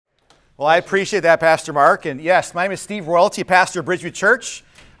Well, I appreciate that, Pastor Mark. And yes, my name is Steve Royalty, pastor of Bridgeview Church,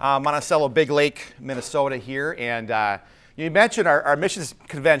 Monticello, Big Lake, Minnesota here. And you mentioned our missions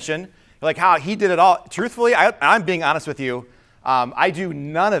convention, like how he did it all. Truthfully, I'm being honest with you. I do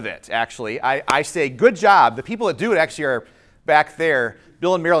none of it, actually. I say, good job. The people that do it actually are back there.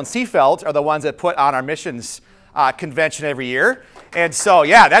 Bill and Marilyn Seafeld are the ones that put on our missions convention every year. And so,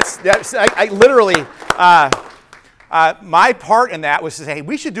 yeah, that's I literally... my part in that was to say, hey,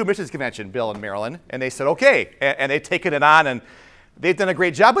 we should do a missions convention, Bill and Marilyn. And they said, okay. And they've taken it on, and they've done a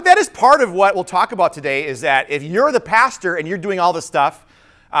great job. But that is part of what we'll talk about today, is that if you're the pastor and you're doing all this stuff,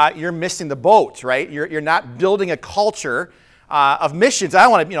 you're missing the boat, right? You're not building a culture of missions. I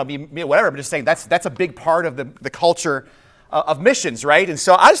don't want to be whatever. I'm just saying that's a big part of the culture of missions, right? And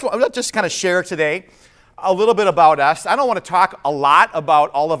so I just kind of share today a little bit about us. I don't want to talk a lot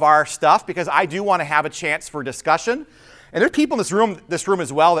about all of our stuff because I do want to have a chance for discussion. And there's people in this room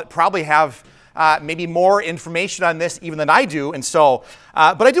as well that probably have maybe more information on this even than I do. And so,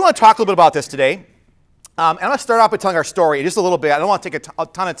 but I do want to talk a little bit about this today. And I'm going to start off by telling our story just a little bit. I don't want to take a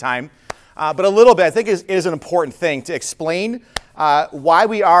ton of time, but a little bit I think is an important thing to explain why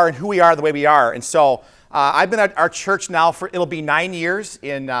we are and who we are the way we are. And so I've been at our church now it'll be 9 years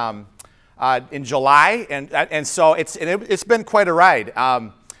in July, and so it's been quite a ride.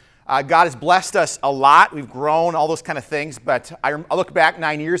 God has blessed us a lot. We've grown, all those kind of things. But I look back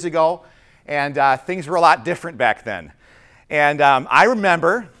 9 years ago, and things were a lot different back then. And I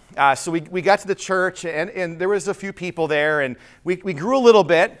remember, so we got to the church, and there was a few people there, and we grew a little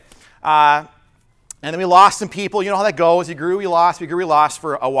bit, and then we lost some people. You know how that goes. We grew, we lost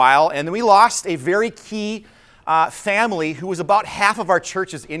for a while, and then we lost a very key family who was about half of our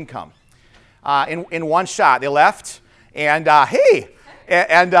church's income. In one shot. They left, and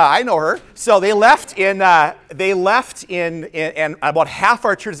I know her. So they left and about half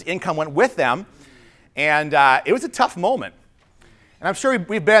our church's income went with them, and it was a tough moment. And I'm sure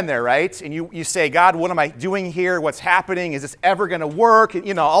we've been there, right? And you say, God, what am I doing here? What's happening? Is this ever going to work?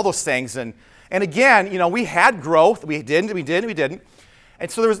 And, all those things. And again, we had growth. We didn't. And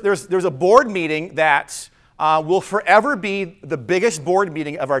so there was a board meeting that will forever be the biggest board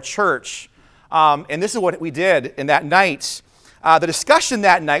meeting of our church. And this is what we did in that night. The discussion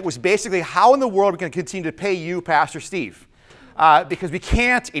that night was basically how in the world are we going to continue to pay you, Pastor Steve? Because we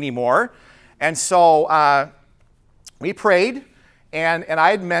can't anymore. And so we prayed, and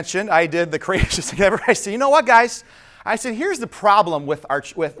I had mentioned, I did the craziest thing ever. I said, you know what, guys? I said, here's the problem with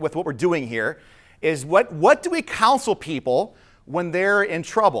what we're doing here, is what do we counsel people when they're in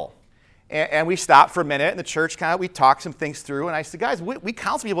trouble? And we stopped for a minute in the church, we talked some things through, and I said, guys, we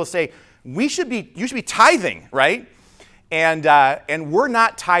counsel people to say, you should be tithing, right? And we're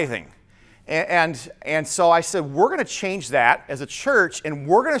not tithing. And so I said, we're going to change that as a church, and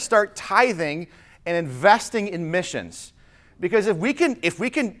we're going to start tithing and investing in missions. Because if we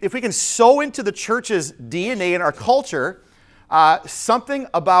can sow into the church's DNA and our culture, something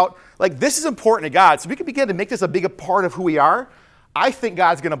about, like, this is important to God, so we can begin to make this a bigger part of who we are, I think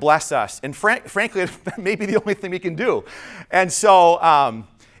God's going to bless us. And frankly, that may be the only thing we can do. And so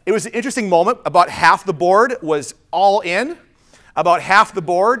it was an interesting moment. About half the board was all in. About half the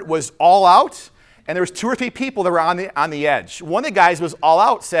board was all out. And there was 2 or 3 people that were on the edge. One of the guys was all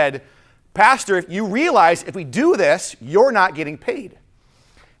out, said, Pastor, if you realize if we do this, you're not getting paid.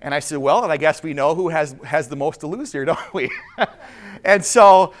 And I said, well, and I guess we know who has the most to lose here, don't we? And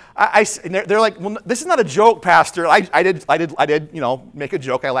so they're like, well, this is not a joke, Pastor. I did, make a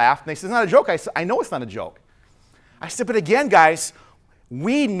joke. I laughed. And they said, it's not a joke. I said, I know it's not a joke. I said, but again, guys,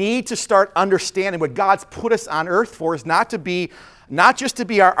 we need to start understanding what God's put us on earth for is not just to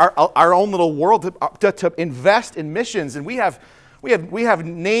be our own little world, to invest in missions. And we have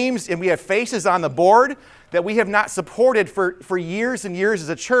names and we have faces on the board that we have not supported for years and years as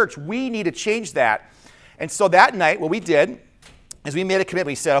a church. We need to change that. And so that night, what we did is we made a commitment.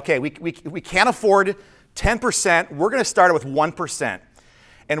 We said, okay, we can't afford 10%. We're going to start it with 1%.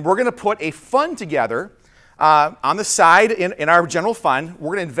 And we're going to put a fund together on the side in our general fund.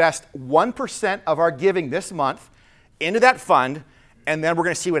 We're going to invest 1% of our giving this month into that fund, and then we're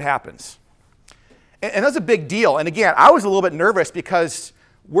going to see what happens. And that's a big deal. And again, I was a little bit nervous because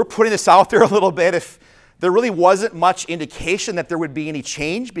we're putting this out there a little bit. If there really wasn't much indication that there would be any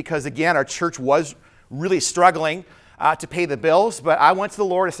change, because again, our church was really struggling to pay the bills. But I went to the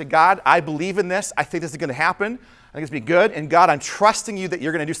Lord and said, God, I believe in this. I think this is going to happen. I think it's going to be good. And God, I'm trusting you that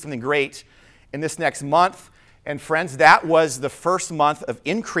you're going to do something great in this next month. And friends, that was the first month of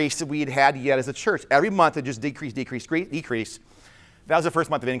increase that we had yet as a church. Every month it just decreased. That was the first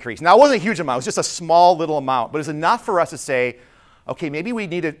month of increase. Now, it wasn't a huge amount. It was just a small little amount. But it was enough for us to say, okay, maybe we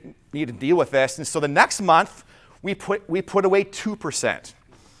need to deal with this. And so the next month, we put away 2%.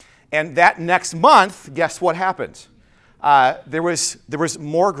 And that next month, guess what happened? There was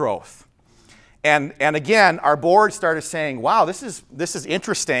more growth. And again, our board started saying, wow, this is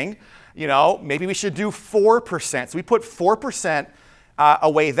interesting. Maybe we should do 4%. So we put 4%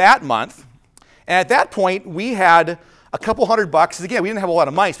 away that month. And at that point, we had a couple $100. Again, we didn't have a lot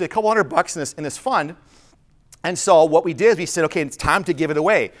of money, so we had a couple $100 in this fund. And so what we did is we said, okay, it's time to give it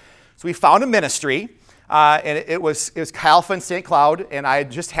away. So we found a ministry, and it was Chi Alpha in St. Cloud, and I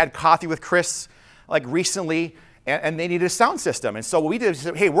had just had coffee with Chris recently, and they needed a sound system. And so what we did is we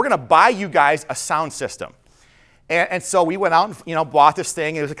said, hey, we're going to buy you guys a sound system. And so we went out and bought this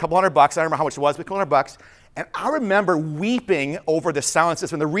thing. It was a couple $100. I don't remember how much it was, but a couple $100. And I remember weeping over the sound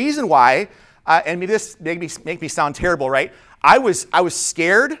system. The reason why, and maybe this make me sound terrible, right? I was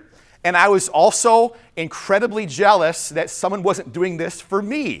scared, and I was also incredibly jealous that someone wasn't doing this for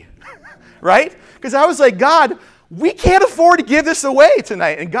me, right? Because I was like, God, we can't afford to give this away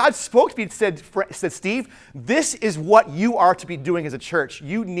tonight. And God spoke to me and said, Steve, this is what you are to be doing as a church.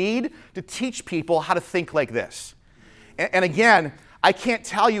 You need to teach people how to think like this. And again, I can't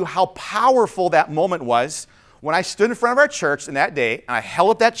tell you how powerful that moment was when I stood in front of our church in that day, and I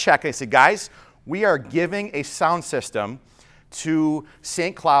held up that check, and I said, guys, we are giving a sound system to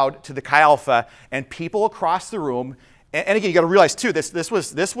St. Cloud, to the Chi Alpha, and people across the room. And again, you got to realize too, this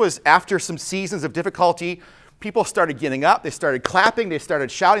was after some seasons of difficulty. People started getting up, they started clapping, they started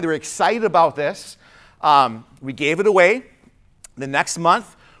shouting, they were excited about this. We gave it away. The next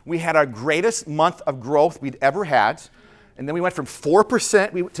month, we had our greatest month of growth we'd ever had. And then we went from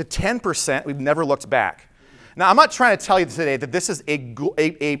 4% to 10%. We've never looked back. Now, I'm not trying to tell you today that this is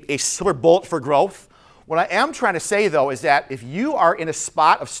a silver bullet for growth. What I am trying to say, though, is that if you are in a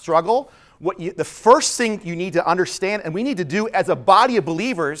spot of struggle, the first thing you need to understand, and we need to do as a body of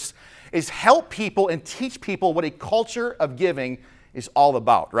believers, is help people and teach people what a culture of giving is all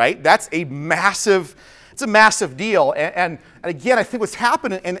about, right? That's a massive deal. And again, I think what's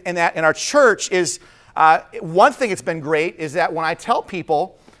happened in our church is, one thing that's been great is that when I tell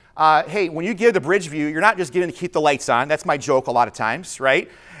people, hey, when you give to Bridgeview, you're not just giving to keep the lights on. That's my joke a lot of times,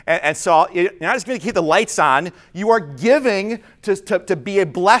 right? And so you're not just going to keep the lights on. You are giving to be a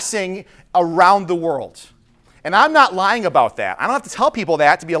blessing around the world. And I'm not lying about that. I don't have to tell people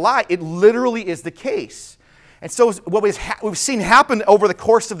that to be a lie. It literally is the case. And so what we've seen happen over the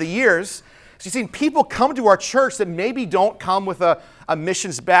course of the years is we've seen people come to our church that maybe don't come with a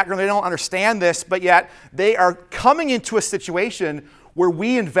missions background. They don't understand this, but yet they are coming into a situation where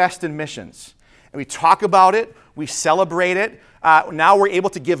we invest in missions. And we talk about it. We celebrate it. Now we're able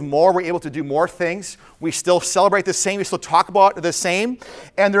to give more. We're able to do more things. We still celebrate the same. We still talk about the same.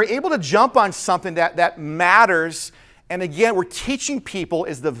 And they're able to jump on something that matters. And again, we're teaching people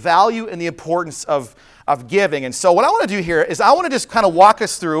is the value and the importance of giving. And so what I want to do here is I want to just kind of walk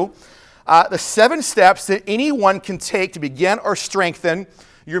us through the 7 steps that anyone can take to begin or strengthen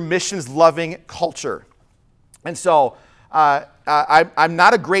your missions-loving culture. And so I'm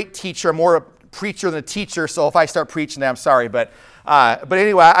not a great teacher. I'm more a preacher than a teacher, so if I start preaching, I'm sorry. But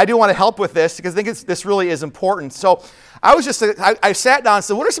anyway, I do want to help with this because I think this really is important. So I sat down and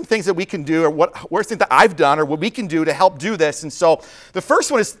said, what are some things that we can do, or what are things that I've done, or what we can do to help do this? And so the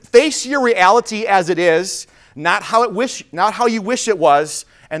first one is face your reality as it is, not how you wish it was,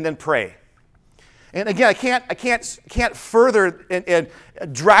 and then pray. And again, I can't further and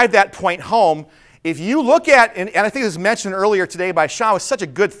drive that point home. If you look at, and I think this was mentioned earlier today by Sean, was such a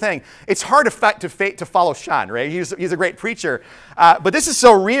good thing. It's hard to follow Sean, right? He's a great preacher. But this is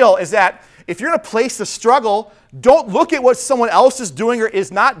so real, is that if you're in a place to struggle, don't look at what someone else is doing or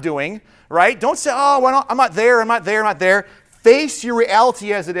is not doing, right? Don't say, oh, well, I'm not there. Face your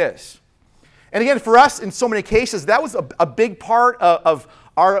reality as it is. And again, for us, in so many cases, that was a big part of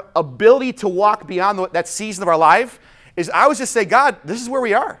our ability to walk beyond that season of our life, is I was just say, God, this is where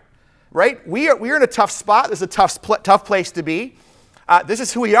we are. Right? We're in a tough spot. This is a tough place to be. This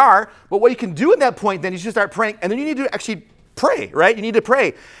is who we are. But what you can do at that point, then you should start praying. And then you need to actually pray, right? You need to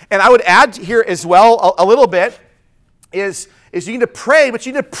pray. And I would add here as well a little bit is you need to pray, but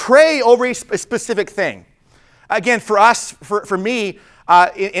you need to pray over a specific thing. Again, for us, for me,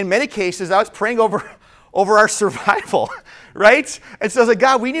 in many cases, I was praying over our survival, right? And so I was like,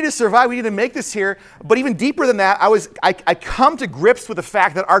 God, we need to survive. We need to make this here. But even deeper than that, I come to grips with the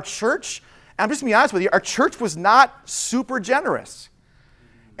fact that our church, and I'm just going to be honest with you, our church was not super generous.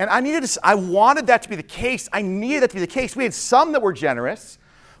 And I wanted that to be the case. I needed that to be the case. We had some that were generous,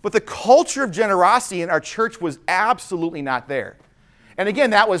 but the culture of generosity in our church was absolutely not there. And again,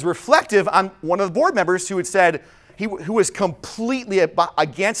 that was reflective on one of the board members who had said, who was completely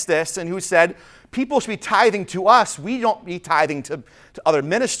against this and who said, people should be tithing to us. We don't be tithing to other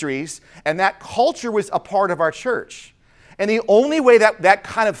ministries. And that culture was a part of our church. And the only way that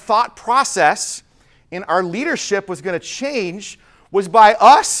kind of thought process in our leadership was going to change was by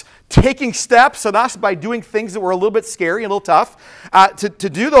us taking steps and us by doing things that were a little bit scary, a little tough, to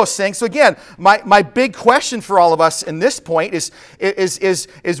do those things. So again, my big question for all of us in this point is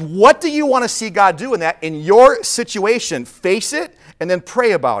what do you want to see God do in your situation? Face it and then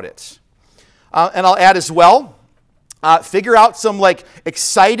pray about it. And I'll add as well, figure out some like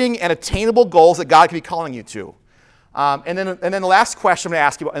exciting and attainable goals that God could be calling you to. And then the last question I'm going to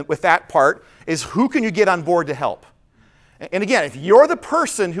ask you with that part is, who can you get on board to help? And again, if you're the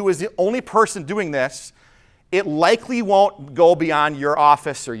person who is the only person doing this, it likely won't go beyond your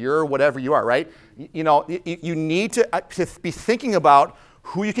office or your whatever you are, right? You know, you need to be thinking about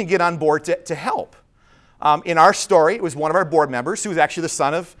who you can get on board to help. In our story, it was one of our board members who was actually the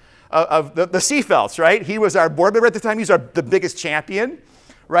son of the Seafelds, right? He was our board member at the time. He's the biggest champion,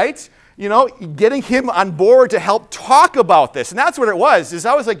 right? You know, getting him on board to help talk about this. And that's what it was, is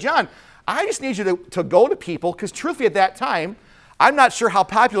I was like, John, I just need you to go to people, because truthfully at that time, I'm not sure how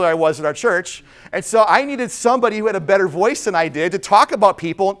popular I was at our church. And so I needed somebody who had a better voice than I did to talk about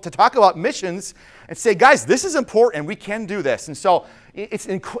people, to talk about missions, and say, guys, this is important. We can do this. And so it's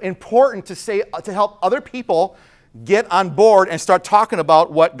important to help other people get on board and start talking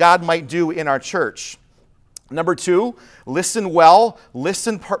about what God might do in our church. Number 2, listen well,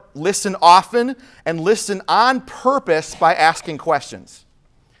 listen often, and listen on purpose by asking questions.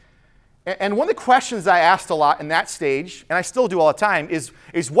 And one of the questions I asked a lot in that stage, and I still do all the time, is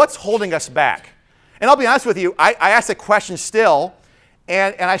what's holding us back? And I'll be honest with you, I ask that question still,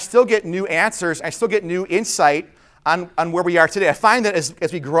 and I still get new answers, I still get new insight on where we are today. I find that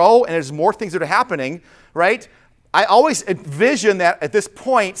as we grow and as more things that are happening, right, I always envision that at this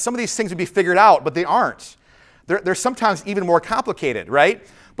point, some of these things would be figured out, but they aren't. They're sometimes even more complicated, right?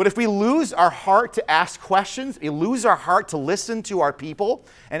 But if we lose our heart to ask questions, we lose our heart to listen to our people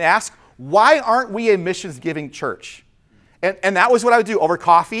and ask, why aren't we a missions-giving church? And that was what I would do over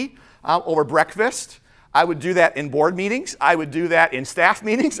coffee, over breakfast. I would do that in board meetings. I would do that in staff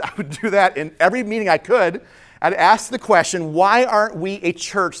meetings. I would do that in every meeting I could. I'd ask the question, why aren't we a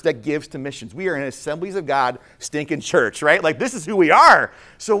church that gives to missions? We are an Assemblies of God stinking church, right? Like, this is who we are.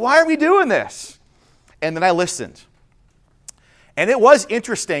 So why are we doing this? And then I listened. And it was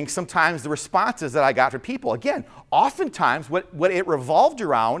interesting sometimes the responses that I got from people. Again, oftentimes what it revolved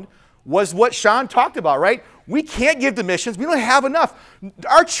around was what Sean talked about, right? We can't give to missions. We don't have enough.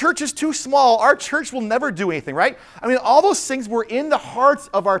 Our church is too small. Our church will never do anything, right? I mean, all those things were in the hearts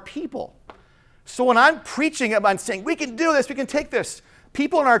of our people. So when I'm preaching, I'm saying, we can do this, we can take this,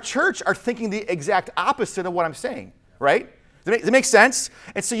 people in our church are thinking the exact opposite of what I'm saying, right? Does that make sense?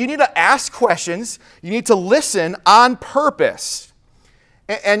 And so you need to ask questions. You need to listen on purpose.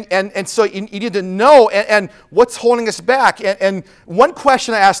 And so you need to know and what's holding us back. And one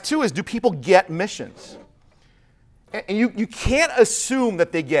question I ask too is, do people get missions? And you can't assume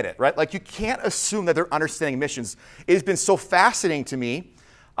that they get it, right? Like, you can't assume that they're understanding missions. It has been so fascinating to me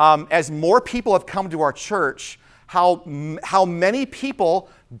as more people have come to our church, how many people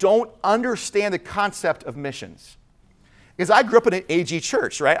don't understand the concept of missions. Because I grew up in an AG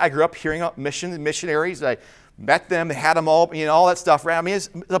church, right? I grew up hearing about missionaries. I met them, had them all, all that stuff, right? I mean, it's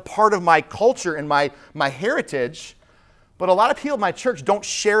a part of my culture and my heritage, but a lot of people in my church don't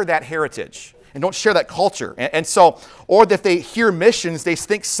share that heritage and don't share that culture. And so, or if they hear missions, they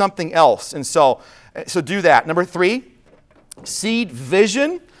think something else. And so do that. Number 3, seed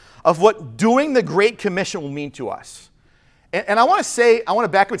vision of what doing the Great Commission will mean to us. And I want to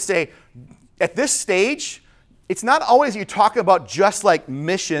back up and say, at this stage, it's not always you're talking about just like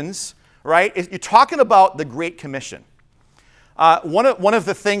missions, right? You're talking about the Great Commission. One of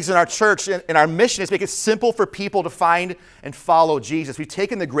the things in our church, in our mission, is make it simple for people to find and follow Jesus. We've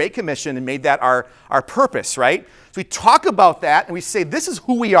taken the Great Commission and made that our purpose, right? So we talk about that and we say, this is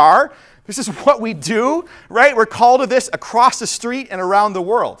who we are. This is what we do, right? We're called to this across the street and around the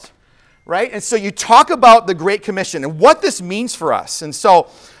world, right? And so you talk about the Great Commission and what this means for us. And so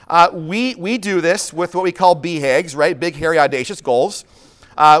we do this with what we call BHAGs, right? Big, hairy, audacious goals.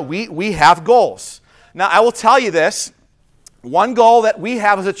 We have goals. Now, I will tell you this. One goal that we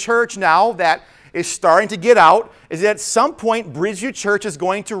have as a church now that is starting to get out is that at some point, Bridgeview Church is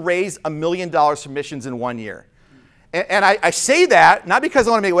going to raise $1 million for missions in 1 year. And I say that not because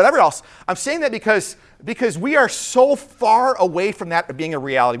I want to make whatever else. I'm saying that because we are so far away from that being a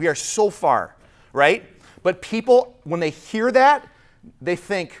reality. We are so far, right? But people, when they hear that, they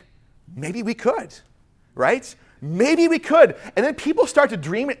think, maybe we could, right? Maybe we could. And then people start to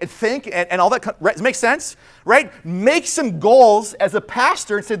dream and think and all that. Does it make sense? Right? Make some goals as a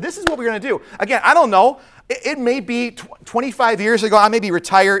pastor and say, this is what we're going to do. Again, I don't know. It may be 25 years ago, I may be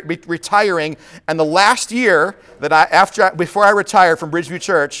retiring, and the last year that before I retire from Bridgeview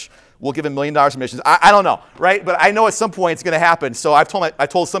Church, we'll give $1 million in missions. I don't know, right? But I know at some point it's going to happen. So I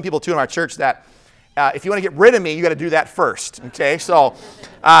told some people too in our church that if you want to get rid of me, you got to do that first. Okay, so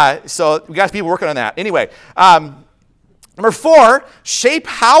we got people working on that. Anyway, number 4, shape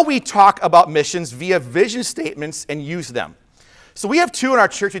how we talk about missions via vision statements and use them. So we have 2 in our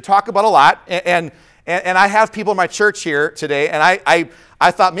church we talk about a lot, and I have people in my church here today, and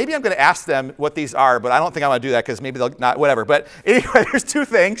I thought maybe I'm going to ask them what these are, but I don't think I'm going to do that because maybe they'll not, whatever. But anyway, there's 2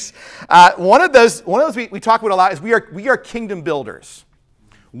 things. One of those we talk about a lot is we are kingdom builders.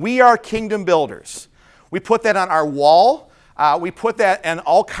 We are kingdom builders. We put that on our wall. We put that in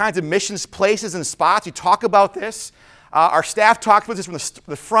all kinds of missions places and spots. We talk about this. Our staff talks about this from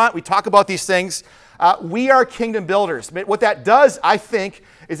the front. We talk about these things. We are kingdom builders. What that does, I think,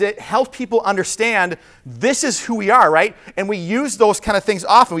 is it helps people understand this is who we are, right? And we use those kind of things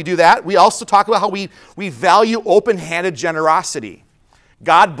often. We do that. We also talk about how we value open-handed generosity.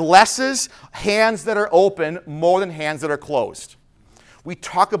 God blesses hands that are open more than hands that are closed. We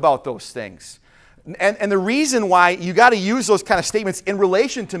talk about those things. And the reason why you got to use those kind of statements in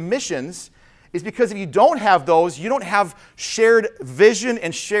relation to missions is because if you don't have those, you don't have shared vision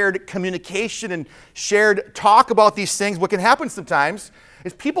and shared communication and shared talk about these things. What can happen sometimes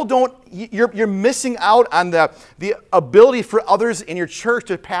is people don't, you're missing out on the ability for others in your church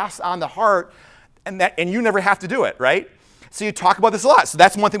to pass on the heart, and you never have to do it, right? So you talk about this a lot. So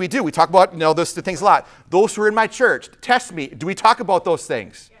that's one thing we do. We talk about the things a lot. Those who are in my church, test me. Do we talk about those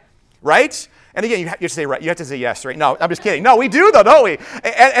things? Yes. Right? And again, you have to say right. You have to say yes, right? No, I'm just kidding. No, we do though, don't we?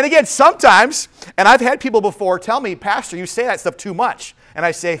 And again, sometimes, and I've had people before tell me, Pastor, you say that stuff too much. And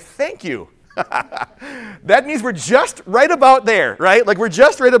I say, thank you. That means we're just right about there, right? Like we're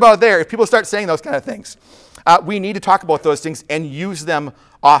just right about there. If people start saying those kind of things, we need to talk about those things and use them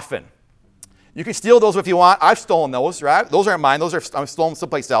often. You can steal those if you want. I've stolen those, right? Those aren't mine. I'm stolen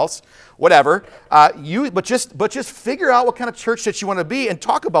someplace else. Whatever. But just figure out what kind of church that you want to be and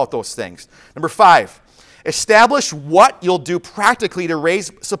talk about those things. Number 5, establish what you'll do practically to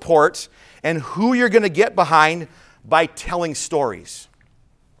raise support and who you're going to get behind by telling stories.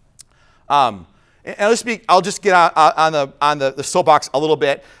 And I'll just get on the soapbox a little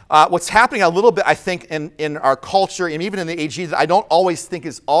bit. What's happening a little bit, I think, in our culture and even in the AG that I don't always think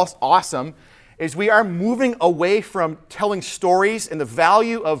is awesome is we are moving away from telling stories and the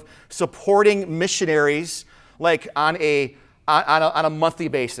value of supporting missionaries like on a monthly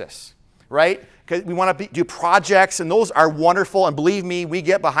basis, right? Because we want to do projects, and those are wonderful. And believe me, we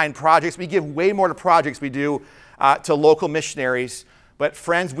get behind projects. We give way more to projects we do to local missionaries. But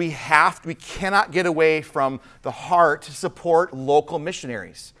friends, we cannot get away from the heart to support local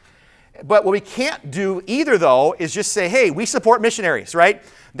missionaries. But what we can't do either, though, is just say, hey, we support missionaries, right?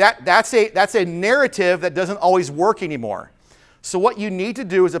 That's a narrative that doesn't always work anymore. So what you need to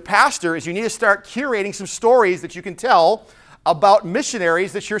do as a pastor is you need to start curating some stories that you can tell about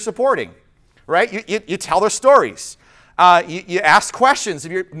missionaries that you're supporting, right? You tell their stories. You ask questions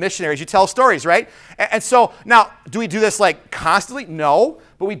of your missionaries. You tell stories, right? And so now, do we do this like constantly? No,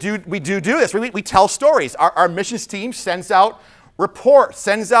 but we do this. We tell stories. Our missions team sends out reports,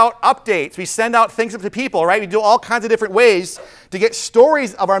 sends out updates. We send out things up to people, right? We do all kinds of different ways to get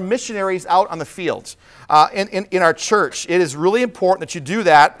stories of our missionaries out on the field in our church. It is really important that you do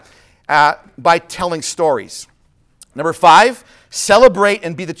that by telling stories. Number 5, celebrate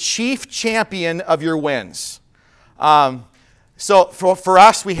and be the chief champion of your wins. So for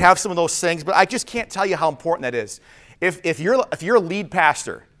us, we have some of those things, but I just can't tell you how important that is. If you're a lead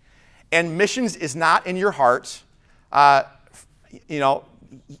pastor and missions is not in your heart,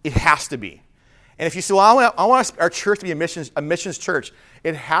 it has to be. And if you say, well, I want our church to be a missions church,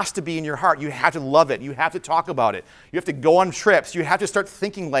 it has to be in your heart. You have to love it. You have to talk about it. You have to go on trips. You have to start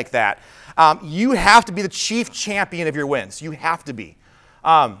thinking like that. You have to be the chief champion of your wins. You have to be.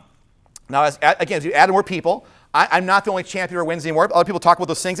 Now, as you add more people, I'm not the only champion of our wins anymore. Other people talk about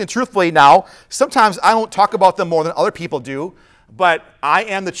those things. And truthfully now, sometimes I don't talk about them more than other people do. But I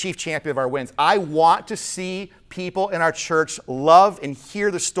am the chief champion of our wins. I want to see people in our church love and hear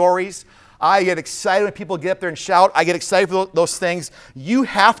the stories. I get excited when people get up there and shout. I get excited for those things. You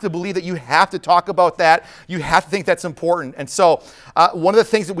have to believe that. You have to talk about that. You have to think that's important. And so one of the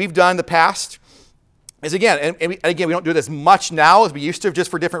things that we've done in the past is, again, we don't do it as much now as we used to,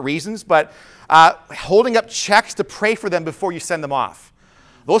 just for different reasons, but holding up checks to pray for them before you send them off.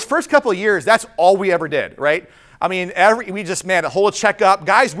 Those first couple of years, that's all we ever did, right? I mean, we just, man, hold a check up.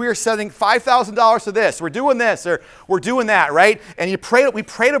 Guys, we are sending $5,000 to this. We're doing this, or we're doing that, right? And we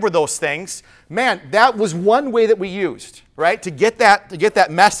prayed over those things. Man, that was one way that we used, right? To get that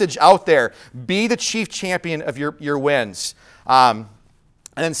message out there. Be the chief champion of your wins. And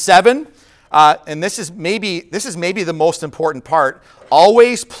then 7, and this is maybe the most important part.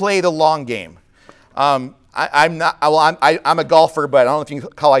 Always play the long game. I'm a golfer, but I don't know if you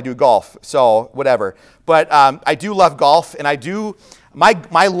can call I do golf, so whatever. But I do love golf, and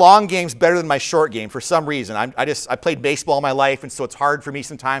my long game's better than my short game for some reason. I played baseball my life, and so it's hard for me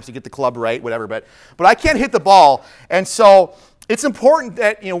sometimes to get the club right, whatever. But I can't hit the ball, and so it's important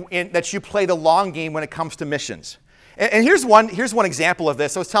that that you play the long game when it comes to missions. And here's one example of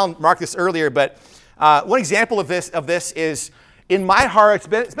this. I was telling Mark this earlier, but one example of this is in my heart. It's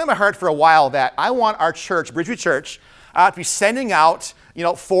been in my heart for a while that I want our church, Bridgeview Church, to be sending out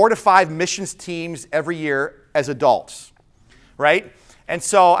 4 to 5 missions teams every year as adults, right? And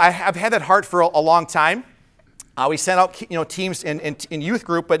so I've had that heart for a long time. We sent out teams in youth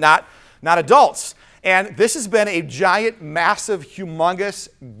group, but not adults. And this has been a giant, massive, humongous,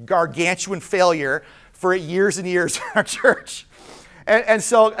 gargantuan failure for years and years in our church. And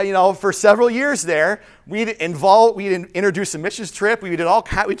so, for several years there, we'd introduce a missions trip. We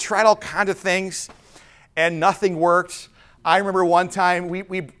tried all kinds of things, and nothing worked. I remember one time we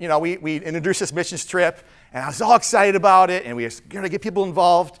introduced this missions trip, and I was all excited about it, and we were going to get people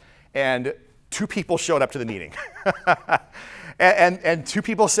involved, and 2 people showed up to the meeting. and 2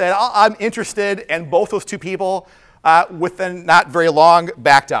 people said, "Oh, I'm interested," and both those 2 people, within not very long,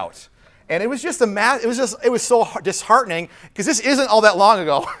 backed out. And it was just it was so disheartening because this isn't all that long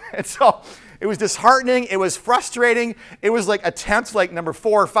ago. And so it was disheartening. It was frustrating. It was like attempts like number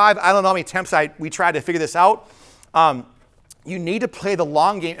 4 or 5. I don't know how many attempts we tried to figure this out. You need to play the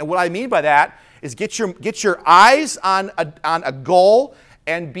long game. And what I mean by that is get your eyes on a goal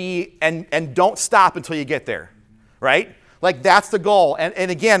and don't stop until you get there, right? Like that's the goal.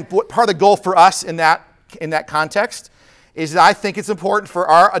 And again, part of the goal for us in that context is that I think it's important for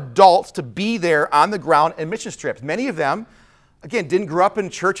our adults to be there on the ground in missions trips. Many of them, again, didn't grow up in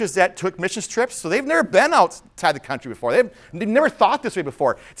churches that took missions trips, so they've never been outside the country before. They've never thought this way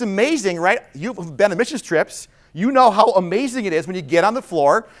before. It's amazing, right? You've been on missions trips. You know how amazing it is when you get on the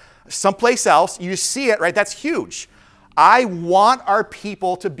floor someplace else, you see it, right? That's huge. I want our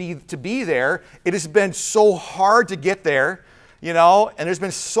people to be there. It has been so hard to get there. And there's been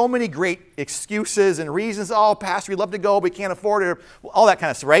so many great excuses and reasons. Oh, Pastor, we'd love to go, but we can't afford it, all that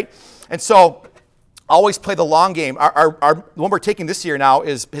kind of stuff, right? And so always play the long game. Our the one we're taking this year now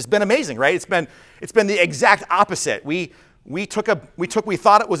has been amazing, right? It's been the exact opposite. We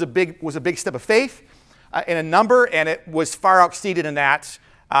thought it was a big step of faith in a number, and it was far exceeded in that.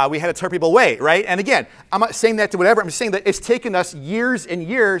 We had to turn people away, right? And again, I'm not saying that to whatever. I'm just saying that it's taken us years and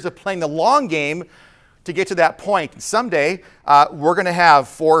years of playing the long game to get to that point. And someday, we're going to have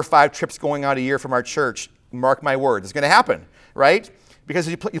 4 or 5 trips going out a year from our church. Mark my words. It's going to happen, right? Because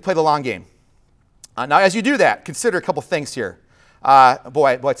you play the long game. Now, as you do that, consider a couple things here.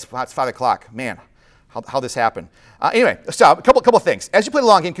 It's 5 o'clock. Man, how this happened. Anyway, so a couple things. As you play the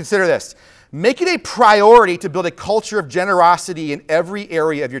long game, consider this. Make it a priority to build a culture of generosity in every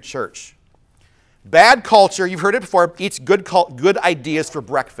area of your church. Bad culture, you've heard it before, eats good ideas for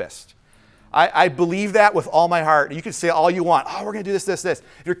breakfast. I believe that with all my heart. You can say all you want. Oh, we're going to do this. If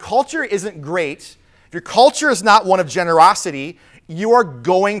your culture isn't great, if your culture is not one of generosity, you are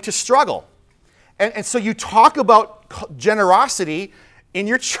going to struggle. And so you talk about generosity in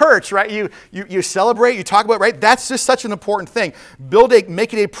your church, right? You celebrate, you talk about, right? That's just such an important thing.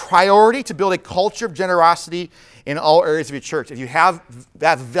 Make it a priority to build a culture of generosity in all areas of your church. If you have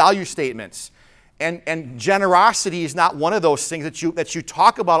that value statements, and generosity is not one of those things that you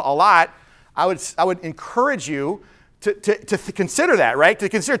talk about a lot, I would encourage you to consider that, right?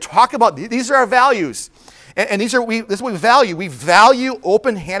 Talk about these are our values, and this is what we value. We value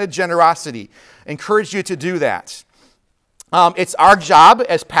open-handed generosity. Encourage you to do that. It's our job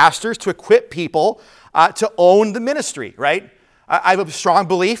as pastors to equip people to own the ministry, right? I have a strong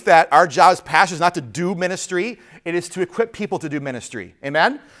belief that our job as pastors is not to do ministry; it is to equip people to do ministry.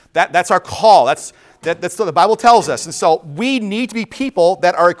 Amen. That's our call. That's what the Bible tells us. And so we need to be people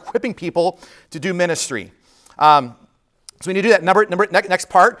that are equipping people to do ministry. So when you do that, next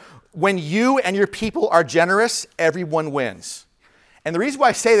part, when you and your people are generous, everyone wins. And the reason why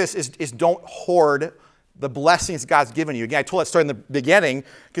I say this is don't hoard the blessings God's given you. Again, I told that story in the beginning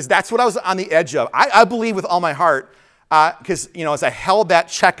because that's what I was on the edge of. I believe with all my heart, because as I held that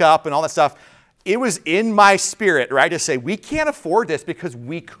check up and all that stuff, it was in my spirit, right, to say we can't afford this because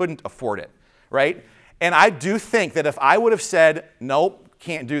we couldn't afford it, right? And I do think that if I would have said, nope,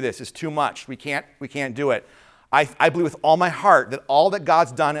 can't do this, it's too much, we can't do it, I believe with all my heart that all that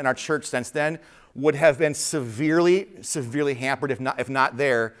God's done in our church since then would have been severely hampered, if not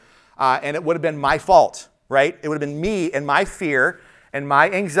there, and it would have been my fault, right? It would have been me and my fear and my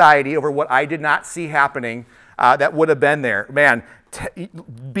anxiety over what I did not see happening that would have been there. Man,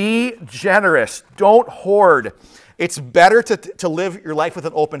 be generous. Don't hoard. It's better to live your life with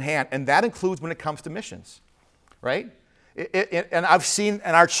an open hand, and that includes when it comes to missions, right? And I've seen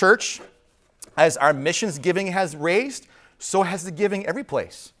in our church, as our missions giving has raised, so has the giving every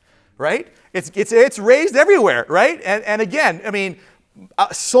place, right? It's raised everywhere, right? And again, I mean,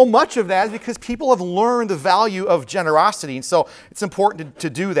 so much of that is because people have learned the value of generosity, and so it's important to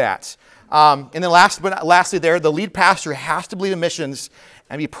do that. And then lastly there, the lead pastor has to believe in missions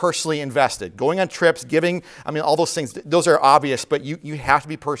and be personally invested. Going on trips, giving, I mean, all those things, those are obvious, but you have to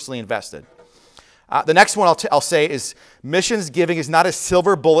be personally invested. The next one I'll say is missions giving is not a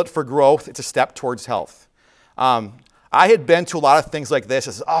silver bullet for growth, it's a step towards health. I had been to a lot of things like this.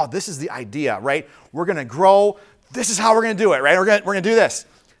 It's, this is the idea, right? We're going to grow. This is how we're going to do it, right? We're going to do this.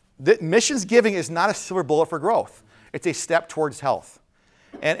 Missions giving is not a silver bullet for growth. It's a step towards health.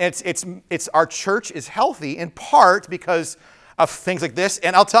 And it's our church is healthy in part because of things like this.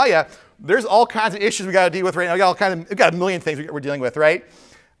 And I'll tell you, there's all kinds of issues we got to deal with right now. We've got a million things we're dealing with, right?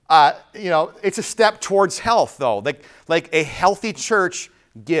 It's a step towards health, though. Like a healthy church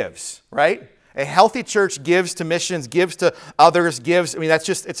gives, right? A healthy church gives to missions, gives to others, gives. I mean,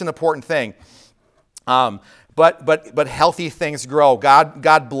 it's an important thing. But healthy things grow.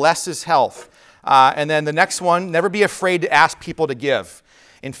 God blesses health. And then the next one, never be afraid to ask people to give.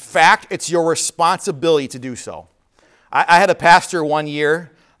 In fact, it's your responsibility to do so. I had a pastor one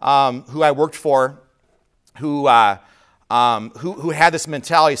year who I worked for who had this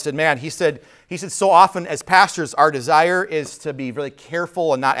mentality. He said, so often as pastors, our desire is to be really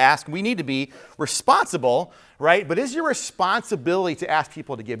careful and not ask. We need to be responsible, right? But is your responsibility to ask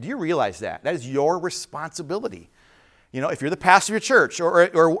people to give? Do you realize that? That is your responsibility. If you're the pastor of your church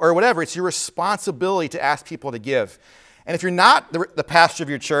or whatever, it's your responsibility to ask people to give. And if you're not the pastor of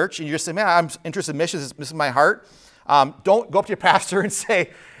your church and you just say, man, I'm interested in missions, this is my heart, don't go up to your pastor and say,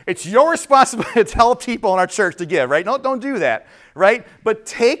 it's your responsibility to tell people in our church to give, right? No, don't do that, right? But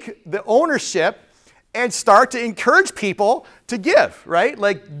take the ownership and start to encourage people to give, right?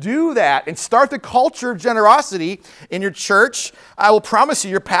 Like, do that and start the culture of generosity in your church. I will promise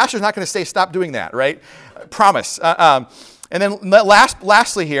you, your pastor's not going to say, stop doing that, right? Promise. And then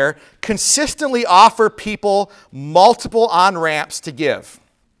lastly here, consistently offer people multiple on-ramps to give.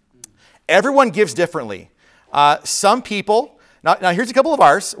 Everyone gives differently. Some people, now here's a couple of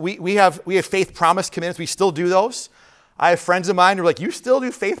ours. We have faith promise commitments. We still do those. I have friends of mine who are like, you still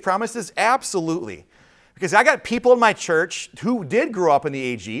do faith promises? Absolutely. Because I got people in my church who did grow up in the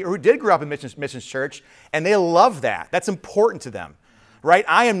AG or who did grow up in missions church, and they love that. That's important to them, right?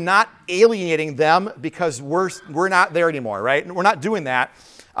 I am not alienating them because we're not there anymore, right? We're not doing that.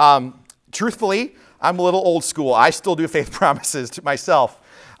 Truthfully, I'm a little old school. I still do faith promises to myself.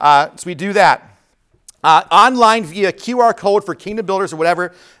 So we do that. Online via QR code for kingdom builders or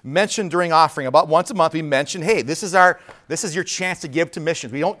whatever, mentioned during offering. About once a month we mention, hey, this is your chance to give to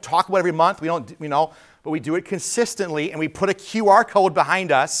missions. We don't talk about it every month. But we do it consistently, and we put a QR code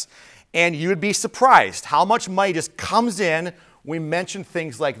behind us, and you would be surprised how much money just comes in. We mention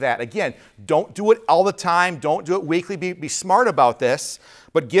things like that. Again, don't do it all the time. Don't do it weekly. Be smart about this,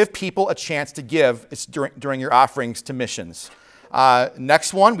 but give people a chance to give during your offerings to missions.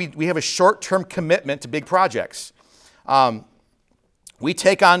 Next one, we have a short-term commitment to big projects. We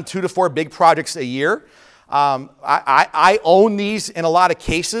take on 2 to 4 big projects a year. I own these in a lot of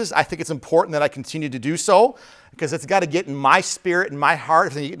cases. I think it's important that I continue to do so because it's got to get in my spirit and my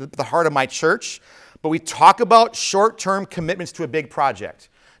heart, the heart of my church. But we talk about short-term commitments to a big project.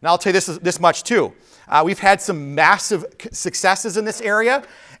 Now, I'll tell you this much too. We've had some massive successes in this area,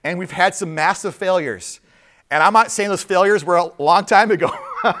 and we've had some massive failures. And I'm not saying those failures were a long time ago.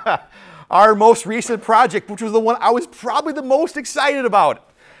 Our most recent project, which was the one I was probably the most excited about,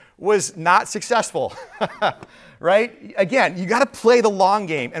 was not successful, right? Again, you got to play the long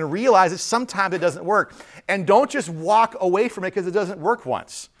game and realize that sometimes it doesn't work. And don't just walk away from it because it doesn't work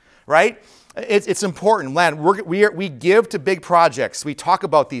once, right? It's important. We give to big projects. We talk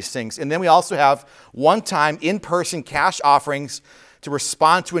about these things. And then we also have one-time in-person cash offerings to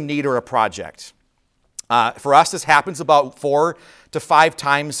respond to a need or a project. For us, this happens about 4 to 5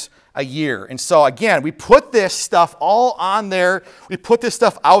 times a year. And so again, we put this stuff all on there. We put this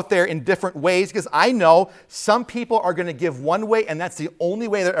stuff out there in different ways because I know some people are going to give one way and that's the only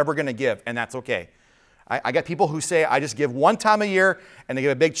way they're ever going to give, and that's okay. I got people who say, I just give one time a year and they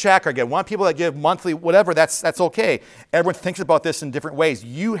give a big check, or I get one people that give monthly, whatever, that's okay. Everyone thinks about this in different ways.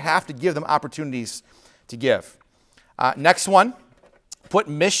 You have to give them opportunities to give. Next one, put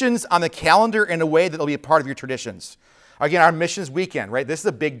missions on the calendar in a way that will be a part of your traditions. Again, our missions weekend, right? This is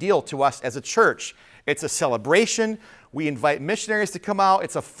a big deal to us as a church. It's a celebration. We invite missionaries to come out.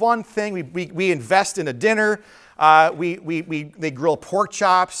 It's a fun thing. We invest in a dinner. They grill pork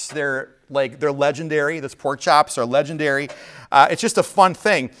chops. They're legendary. Those pork chops are legendary. It's just a fun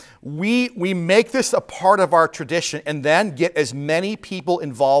thing. We make this a part of our tradition and then get as many people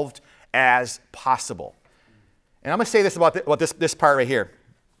involved as possible. And I'm going to say this about this part right here.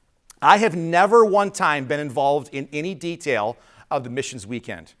 I have never one time been involved in any detail of the missions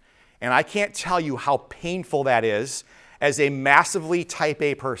weekend. And I can't tell you how painful that is as a massively type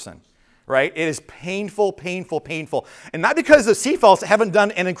A person. Right? It is painful, painful, painful. And not because the Seafelds haven't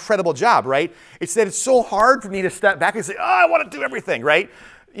done an incredible job, right? It's that it's so hard for me to step back and say, oh, I want to do everything, right?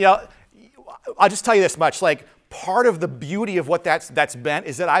 You know, I'll just tell you this much. Like, part of the beauty of what that's been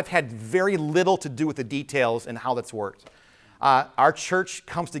is that I've had very little to do with the details and how that's worked. Our church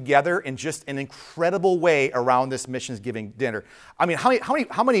comes together in just an incredible way around this missions giving dinner. I mean, how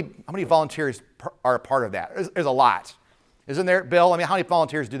many volunteers are a part of that? There's a lot. Isn't there, Bill? I mean, how many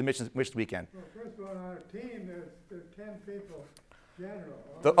volunteers do the missions weekend? Well, first of all, on our team, there's 10 people general.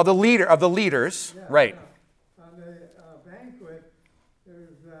 Of the leaders, yeah, right. Yeah. On the banquet,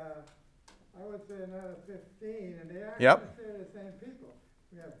 there's, I would say another 15, and they actually say the same people.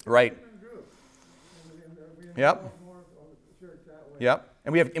 We have different groups. We involve more of the church that way. Yep.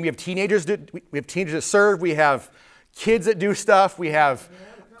 And we have teenagers. We have teenagers that serve. We have kids that do stuff. We have,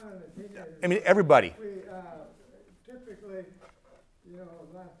 everybody. Typically,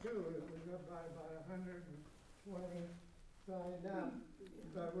 last two, we got by about 120 signed up,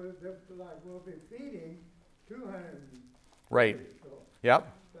 but we'll be feeding 200. Right. So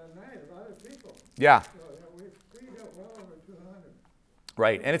yep. That night, a lot of people. Yeah. So we feed up well over 200.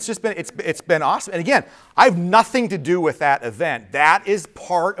 Right, and it's been awesome. And again, I have nothing to do with that event. That is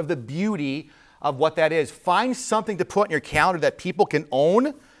part of the beauty of what that is. Find something to put in your calendar that people can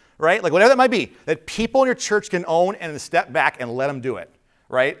own. Right? Like whatever that might be, that people in your church can own and then step back and let them do it.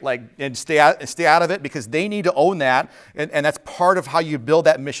 Right? Like, and stay out of it because they need to own that. And that's part of how you build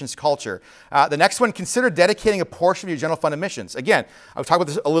that missions culture. The next one, consider dedicating a portion of your general fund to missions. Again, I was talking about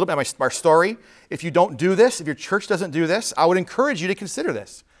this a little bit in our story. If you don't do this, if your church doesn't do this, I would encourage you to consider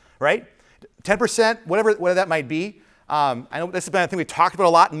this. Right? 10%, whatever that might be. I know this has been a thing we talked about a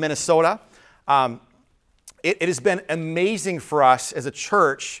lot in Minnesota. It has been amazing for us as a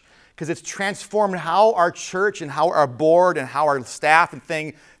church because it's transformed how our church and how our board and how our staff and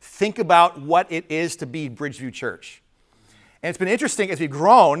think about what it is to be Bridgeview Church. And it's been interesting as we've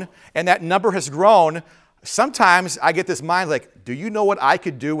grown and that number has grown. Sometimes I get this mind like, do you know what I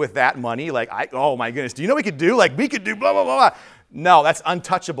could do with that money? Like, oh my goodness, do you know what we could do? Like, we could do blah, blah, blah, blah. No, that's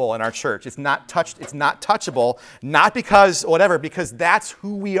untouchable in our church. It's not touchable, not because whatever, because that's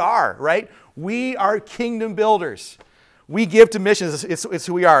who we are, right? We are kingdom builders. We give to missions. It's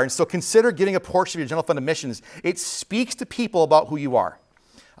who we are. And so consider giving a portion of your general fund to missions. It speaks to people about who you are.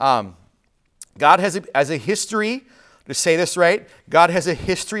 God has a history, to say this right, God has a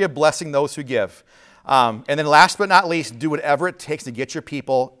history of blessing those who give. And then last but not least, do whatever it takes to get your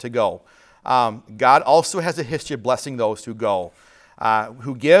people to go. God also has a history of blessing those who go,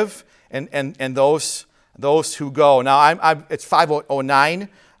 who give, and those who go. Now, it's 5:09.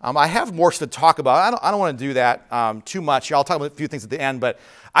 I have more to talk about. I don't want to do that too much. I'll talk about a few things at the end, but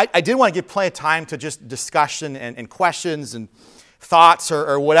I did want to give plenty of time to just discussion and questions and thoughts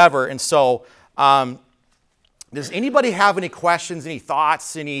or whatever. And so, does anybody have any questions, any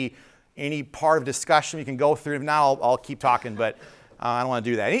thoughts, any part of discussion we can go through? If not, I'll keep talking, but I don't want to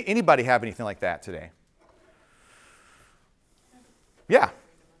do that. Anybody have anything like that today? Yeah.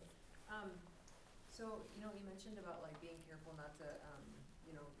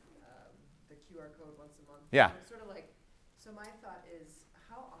 Yeah. Sort of like, so my thought is,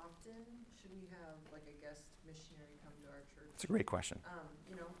 how often should we have like a guest missionary come to our church? It's a great question.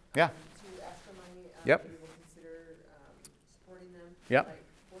 To ask for money. Yep. Maybe we'll consider supporting them. Yep. Like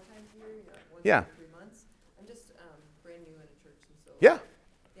 4 times a year, once every 3 months. I'm just brand new in a church, and so. Yeah.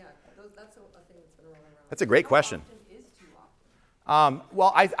 Yeah, that's a thing that's been rolling around. That's a great question. How often is too often?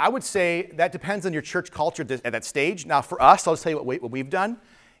 Well, I would say that depends on your church culture at that stage. Now, for us, I'll just tell you what we've done.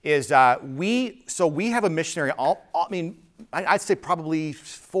 Is we have a missionary, I'd say probably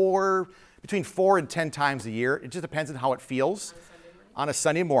between 4 and 10 times a year. It just depends on how it feels. On a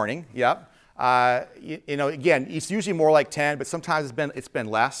Sunday morning, yep. Again, it's usually more like 10, but sometimes it's been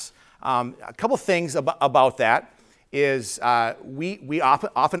less. A couple things about that is we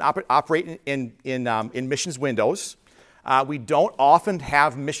often operate in missions windows. We don't often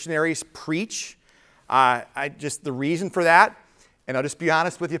have missionaries preach. The reason for that, and I'll just be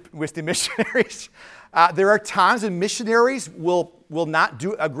honest with you, with the missionaries, there are times when missionaries will not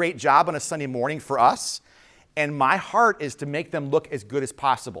do a great job on a Sunday morning for us, and my heart is to make them look as good as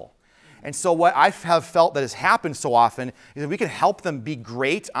possible. And so what I have felt that has happened so often is that we can help them be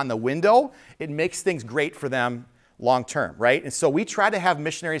great on the window. It makes things great for them long term, right? And so we try to have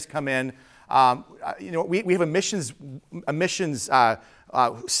missionaries come in. We have a missions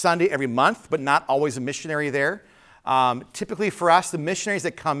Sunday every month, but not always a missionary there. Typically for us, the missionaries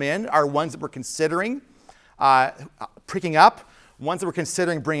that come in are ones that we're considering picking up, ones that we're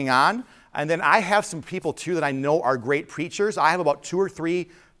considering bringing on. And then I have some people too that I know are great preachers. I have about 2 or 3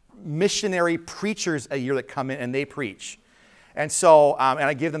 missionary preachers a year that come in and they preach. And so, and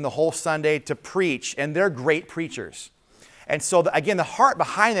I give them the whole Sunday to preach, and they're great preachers. And so, again, the heart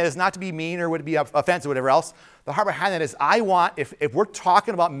behind that is not to be mean or would be offensive or whatever else. The heart behind that is I want, if we're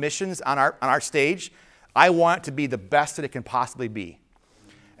talking about missions on our stage, I want it to be the best that it can possibly be.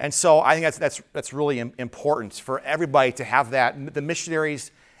 And so I think that's really important for everybody to have that, the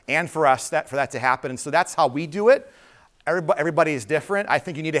missionaries and for us, for that to happen. And so that's how we do it. Everybody is different. I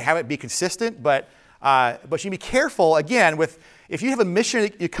think you need to have it be consistent, but you need to be careful, again, if you have a mission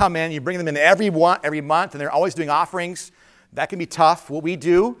that you come in, you bring them in every month, and they're always doing offerings, that can be tough. What we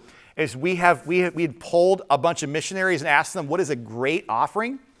do is we had pulled a bunch of missionaries and asked them, what is a great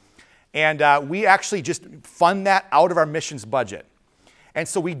offering? And we actually just fund that out of our missions budget. And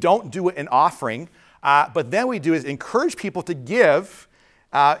so we don't do it in offering, but then we do is encourage people to give.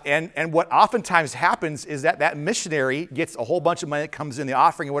 And what oftentimes happens is that missionary gets a whole bunch of money that comes in the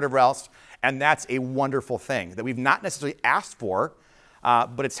offering and whatever else, and that's a wonderful thing that we've not necessarily asked for,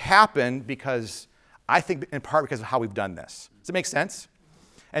 but it's happened because I think in part because of how we've done this. Does it make sense?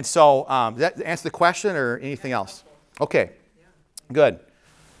 And so does that answer the question or anything else? Okay, good.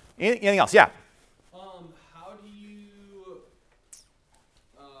 Anything else? Yeah. How do you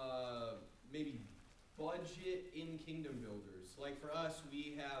maybe budget in Kingdom Builders? Like for us,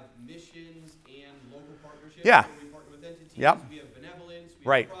 we have missions and local partnerships. Yeah. So we partner with entities. Yep. We have benevolence. We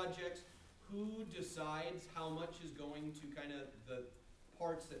Right. have projects. Who decides how much is going to kind of the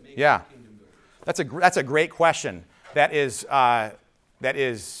parts that make up Kingdom Builders? That's a great question.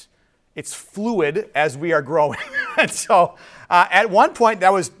 It's fluid as we are growing. And so at one point,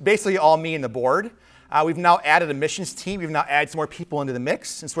 that was basically all me and the board. We've now added a missions team. We've now added some more people into the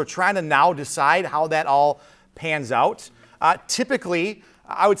mix. And so we're trying to now decide how that all pans out. Typically,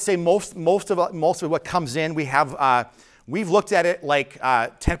 I would say most of what comes in, we've looked at it like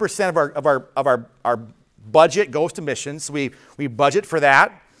 10% of our budget goes to missions. So we budget for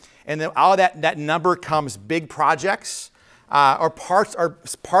that. And then out of that number comes big projects. Or parts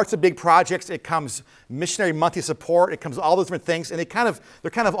of big projects. It comes missionary monthly support. It comes all those different things, and they're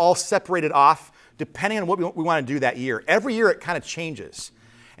kind of all separated off depending on what we want to do that year. Every year it kind of changes,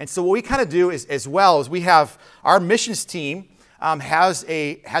 and so what we kind of do is as well is we have our missions team has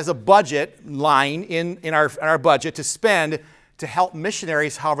a budget line in our budget to spend to help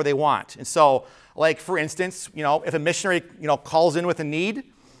missionaries however they want. And so, like for instance, if a missionary calls in with a need,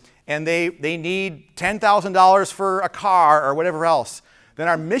 and they need $10,000 for a car or whatever else, then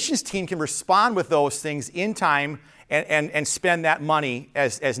our missions team can respond with those things in time and spend that money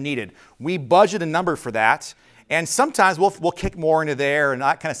as needed. We budget a number for that, and sometimes we'll kick more into there and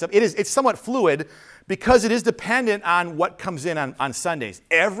that kind of stuff. It's somewhat fluid because it is dependent on what comes in on Sundays.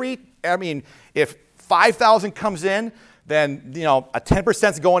 If 5,000 comes in, then a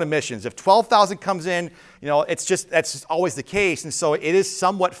 10% is going to missions. If 12,000 comes in, that's just always the case, and so it is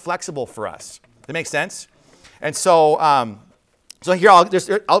somewhat flexible for us. Does that make sense? And so, here I'll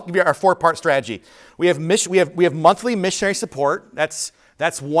give you our 4-part strategy. We have monthly missionary support. That's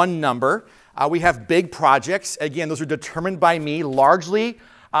one number. We have big projects. Again, those are determined by me largely.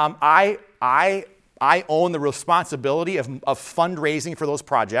 I own the responsibility of fundraising for those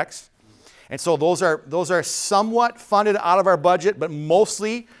projects. And so those are somewhat funded out of our budget, but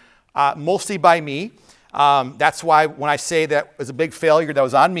mostly by me. That's why when I say that was a big failure, that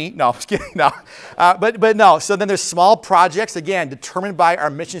was on me. No, I'm just kidding. No, but no. So then there's small projects, again, determined by our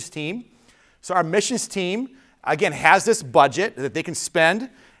missions team. So our missions team, again, has this budget that they can spend.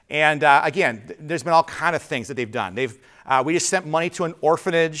 And again, there's been all kind of things that they've done. We just sent money to an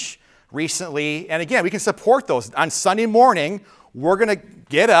orphanage recently. And again, we can support those. On Sunday morning, we're going to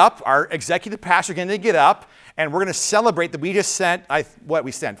get up, our executive pastor is going to get up, and we're going to celebrate that we just sent,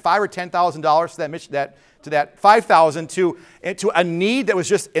 we sent $5,000 or $10,000 to that mission, to that $5,000 to a need that was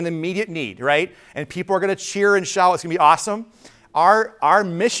just an immediate need, right? And people are going to cheer and shout. It's going to be awesome. Our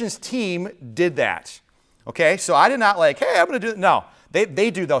missions team did that. Okay, so I did not like, hey, I'm going to do it. No,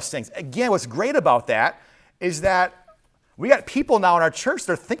 they do those things. Again, what's great about that is that we got people now in our church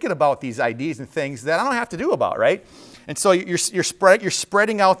that are thinking about these ideas and things that I don't have to do about, right? And so you're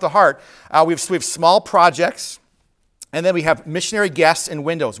spreading out the heart. We have small projects, and then we have missionary guests and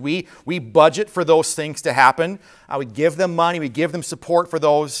windows. We budget for those things to happen. We give them money, we give them support for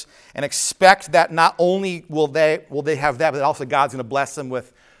those, and expect that not only will they have that, but also God's going to bless them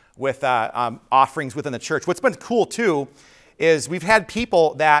with offerings within the church. What's been cool too is we've had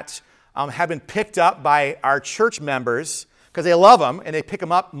people that have been picked up by our church members because they love them and they pick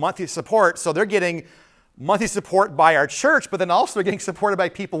them up monthly support. So they're getting monthly support by our church, but then also they're getting supported by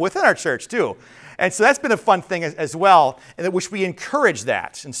people within our church too. And so that's been a fun thing as well, and which we encourage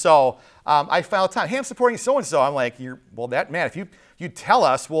that. And so I found all the time, hey, I'm supporting so-and-so. I'm like, if you tell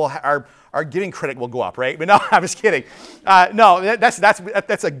us, our giving credit will go up, right? But no, I'm just kidding. No,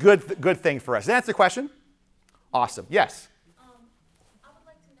 that's a good thing for us. Does that answer the question? Awesome. Yes? I would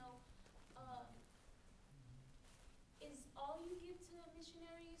like to know, is all you give to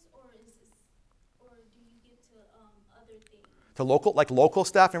missionaries, or do you give to other things? To local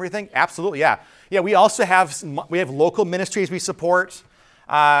stuff and everything? Absolutely, yeah. Yeah, we also have local ministries we support.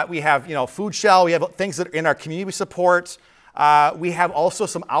 We have food shell. We have things that are in our community we support. We have also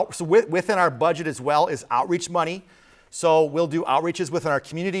within our budget as well is outreach money. So we'll do outreaches within our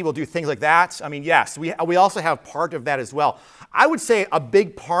community. We'll do things like that. I mean, yes, we also have part of that as well. I would say a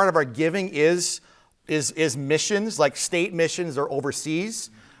big part of our giving is missions, like state missions or overseas.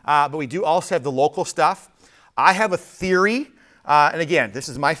 But we do also have the local stuff. I have a theory, and again, this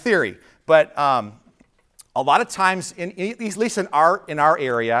is my theory, but a lot of times, at least in our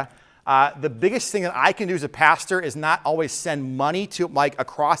area, the biggest thing that I can do as a pastor is not always send money to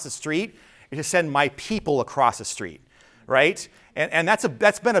across the street, is to send my people across the street, right? And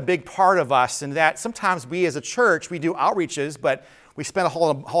that's been a big part of us, in that sometimes we as a church, we do outreaches, but we spend a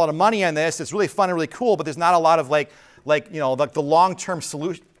whole lot of money on this. It's really fun and really cool, but there's not a lot of the long-term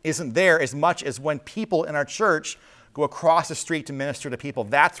solution isn't there as much as when people in our church go across the street to minister to people.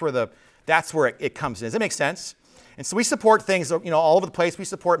 That's where it comes in. Does that make sense? And so we support things, all over the place. We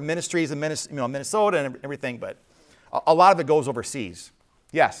support ministries in Minnesota and everything, but a lot of it goes overseas.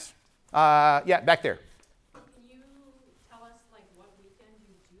 Yes. Yeah, back there. Can you tell us what weekend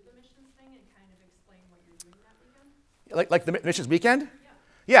you do the missions thing and kind of explain what you're doing that weekend? Like the missions weekend?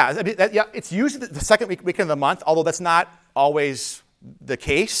 Yeah. It's usually the second weekend of the month, although that's not always the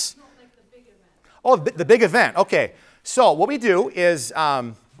case. No, like the big event. Oh, the big event. Okay. So what we do is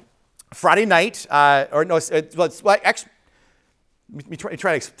Friday night, let me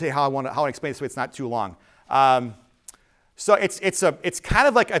try to say how I want to explain this so it's not too long. So it's kind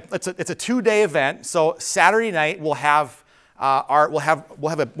of like it's a 2-day event. So Saturday night we'll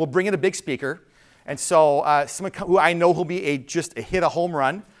bring in a big speaker, and so someone who I know will be hit a home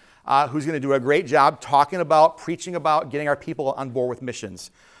run, who's going to do a great job preaching about getting our people on board with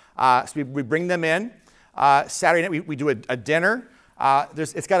missions. So we bring them in. Saturday night we do a dinner.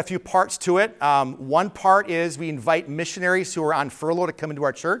 It's got a few parts to it. One part is we invite missionaries who are on furlough to come into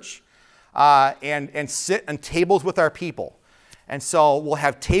our church and sit on tables with our people. And so we'll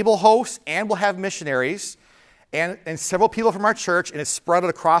have table hosts and we'll have missionaries and several people from our church, and it's spread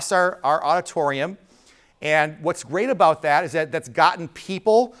across our auditorium. And what's great about that is that's gotten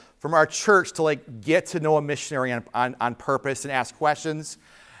people from our church to get to know a missionary on purpose and ask questions.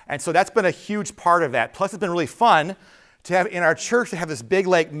 And so that's been a huge part of that. Plus, it's been really fun to have in our church to have this big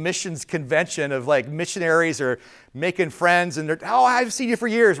missions convention of missionaries are making friends, and I've seen you for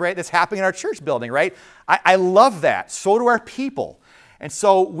years, right? That's happening in our church building, right? I love that. So do our people. And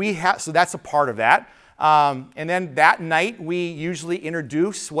so so that's a part of that. And then that night we usually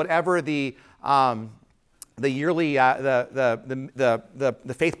introduce whatever the yearly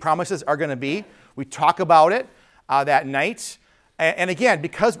the faith promises are going to be. We talk about it that night. And again,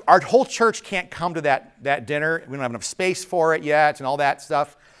 because our whole church can't come to that dinner, we don't have enough space for it yet and all that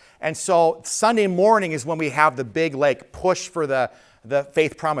stuff. And so Sunday morning is when we have the big push for the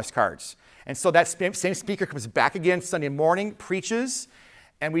faith promise cards. And so that same speaker comes back again Sunday morning, preaches,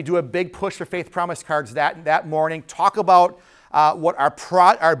 and we do a big push for faith promise cards that morning, talk about what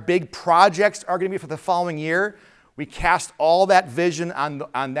our big projects are going to be for the following year. We cast all that vision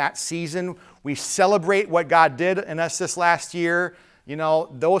on that season. We celebrate what God did in us this last year.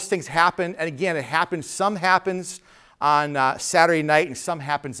 Those things happen. And again, some happens on Saturday night and some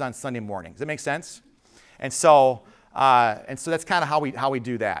happens on Sunday morning. Does that make sense? And so that's kind of how we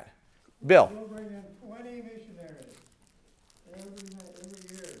do that. Bill. We'll bring in 20 missionaries every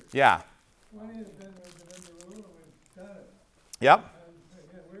year. Yeah. 20 has been in the room and we've done it. Yep. And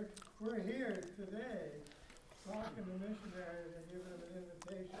again, we're here today talking to missionaries and giving them an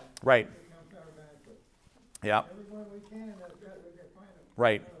invitation. Right. To come to our banquet. Yep. Everyone we can, we can find them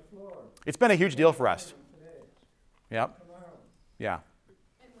Right. on the floor. It's been a huge deal for us. Today, Yep. tomorrow. Yeah.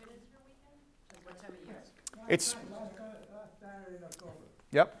 And when is your weekend? What time of year? It's Last Saturday in October.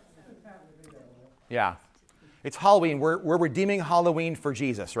 yep. It just happened to be that way. Yeah. It's Halloween. We're redeeming Halloween for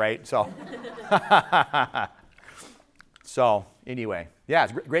Jesus, right? So so anyway, yeah,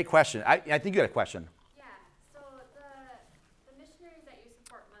 it's a great question. I think you had a question. Yeah, so the missionaries that you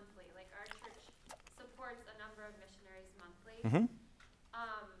support monthly, like our church supports a number of missionaries monthly, Mm-hmm.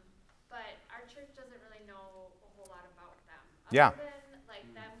 but our church doesn't really know a whole lot about them. Yeah. Other than like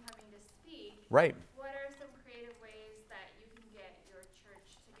them coming to speak, Right. what are some creative ways that you can get your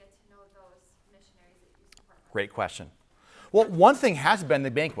church to get to know those missionaries that you support monthly? Great question. Well, one thing has been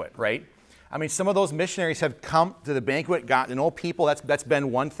the banquet, right? I mean, some of those missionaries have come to the banquet, gotten to know people. That's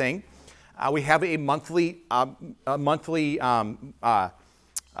been one thing. We have a monthly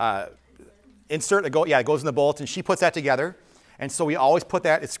insert that goes in the bulletin. She puts that together, and so we always put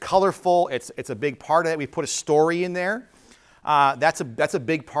that. It's colorful. It's a big part of it. We put a story in there. That's a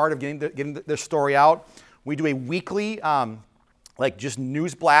big part of getting the story out. We do a weekly just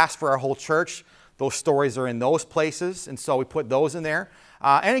news blast for our whole church. Those stories are in those places, and so we put those in there.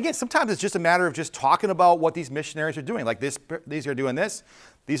 And again, sometimes it's just a matter of just talking about what these missionaries are doing. Like these are doing this,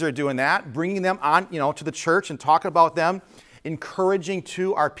 these are doing that, bringing them on, to the church and talking about them, encouraging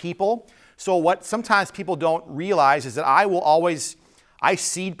to our people. So what sometimes people don't realize is that I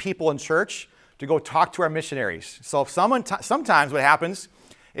seed people in church to go talk to our missionaries. So if sometimes what happens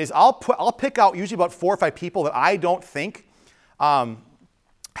is I'll pick out usually about 4 or 5 people that I don't think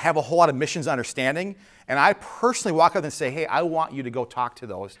have a whole lot of missions understanding, and I personally walk up and say, hey, I want you to go talk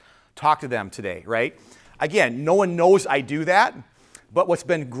to them today, right? Again, no one knows I do that, but what's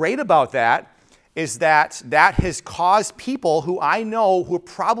been great about that is that has caused people who I know who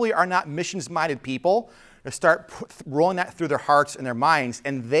probably are not missions-minded people to start rolling that through their hearts and their minds,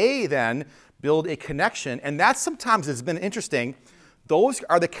 and they then build a connection, and that sometimes has been interesting. Those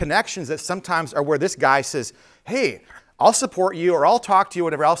are the connections that sometimes are where this guy says, hey, I'll support you or I'll talk to you,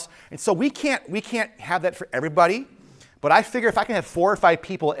 whatever else. And so we can't have that for everybody. But I figure if I can have 4 or 5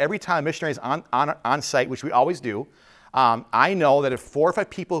 people every time a missionary is on site, which we always do, I know that if 4 or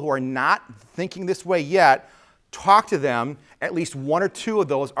 5 people who are not thinking this way yet, talk to them, at least 1 or 2 of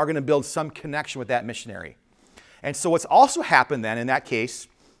those are going to build some connection with that missionary. And so what's also happened then in that case,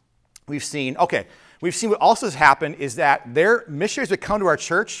 we've seen what also has happened is that their missionaries that come to our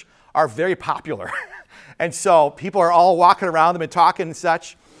church are very popular. And so people are all walking around them and talking and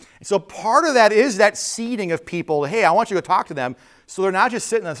such. And so part of that is that seeding of people. Hey, I want you to go talk to them. So they're not just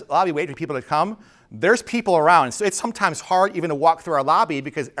sitting in the lobby waiting for people to come. There's people around. So it's sometimes hard even to walk through our lobby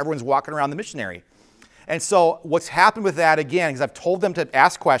because everyone's walking around the missionary. And so what's happened with that, again, is I've told them to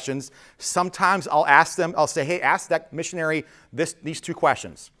ask questions. Sometimes I'll say, hey, ask that missionary these 2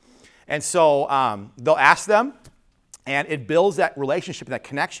 questions. And so they'll ask them, and it builds that relationship and that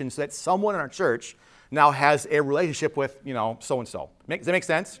connection so that someone in our church now has a relationship with, so-and-so. Does that make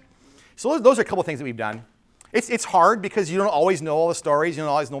sense? So those are a couple of things that we've done. It's hard because you don't always know all the stories, you don't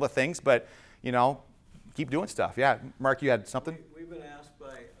always know the things, but, keep doing stuff. Yeah, Mark, you had something? We've been asked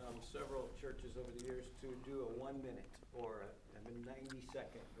by several churches over the years to do a 1 minute or a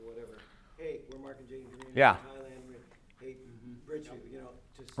 90-second or whatever. Hey, we're Mark and Jane Community in Thailand. Hey, Bridgeview,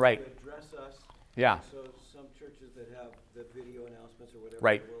 to address us. Yeah. So some churches that have the video announcements or whatever,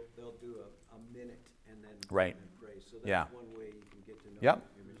 Right. they'll do a minute and then Right. pray. So that's one way you can get to know Yep.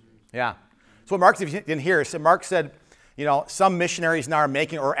 your missionaries. Yeah. So what Mark, if you didn't hear, so Mark said, some missionaries now are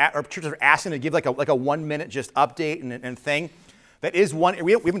making, or churches are asking to give like a 1 minute just update and thing. That is one,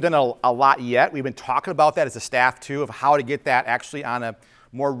 we haven't done a lot yet. We've been talking about that as a staff too, of how to get that actually on a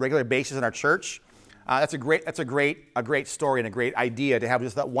more regular basis in our church. That's a great story and a great idea to have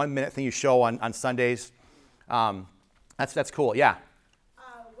just that 1 minute thing you show on Sundays. That's cool. Yeah.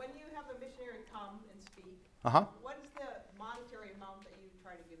 When you have a missionary come and speak, Uh-huh. what is the monetary amount that you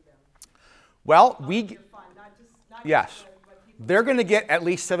try to give them? Well, Of we your fund, not just yes. what people. They're going to get at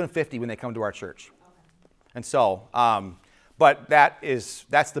least $750 when they come to our church. And so, but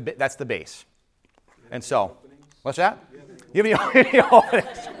that's the base. And so, what's that? You have any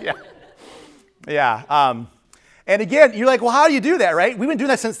openings? Yeah. Yeah. And again, you're like, well, how do you do that, right? We've been doing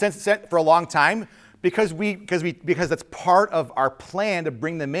that since for a long time. because that's part of our plan to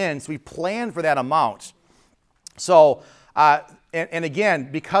bring them in. So we plan for that amount. So, and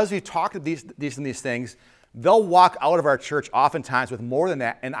again, because we talk about these things, they'll walk out of our church oftentimes with more than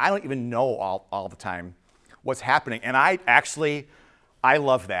that, and I don't even know all the time what's happening. And I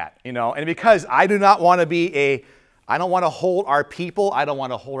love that, and because I do not want to I don't want to hold our people, I don't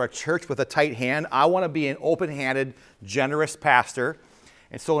want to hold our church with a tight hand. I want to be an open-handed, generous pastor.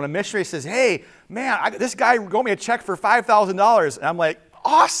 And so when a missionary says, hey, man, this guy wrote me a check for $5,000, and I'm like,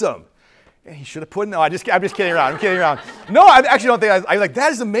 awesome. And he should have put, I'm just kidding around. I'm kidding around. No, I actually don't think, I'm like,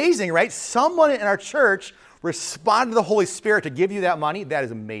 that is amazing, right? Someone in our church responded to the Holy Spirit to give you that money. That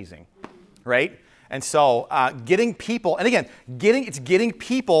is amazing, right? And so getting people, and again, getting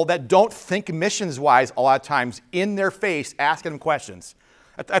people that don't think missions-wise a lot of times in their face, asking them questions.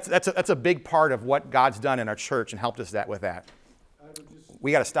 That's a big part of what God's done in our church and helped us with that.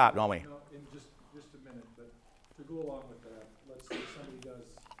 We got to stop, don't we? No, in just a minute, but to go along with that, let's say somebody does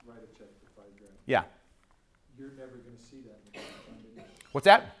write a check for $5,000. Yeah. You're never going to see that in the fund anyway. What's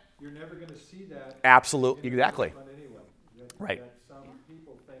that? You're never going to see that. Absolutely, exactly. Fund anyway. Right. That some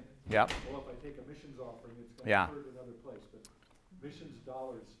people think, Yep. well, if I take a missions offering, it's going Yeah. to hurt another place. But missions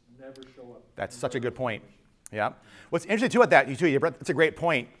dollars never show up. That's such a good point. Yeah. What's interesting too about that, that's a great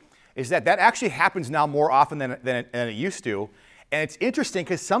point, is that actually happens now more often than it used to. And it's interesting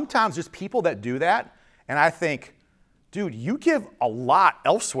because sometimes there's people that do that, and I think, dude, you give a lot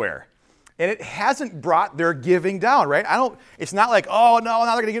elsewhere. And it hasn't brought their giving down, right? It's not like, oh, no,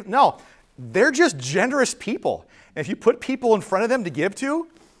 now they're going to give. No, they're just generous people. And if you put people in front of them to give to,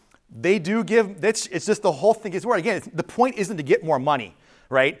 they do give. It's just the whole thing is where, again, the point isn't to get more money,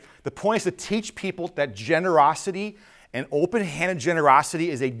 right? The point is to teach people that generosity and open-handed generosity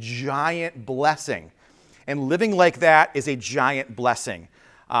is a giant blessing. And living like that is a giant blessing.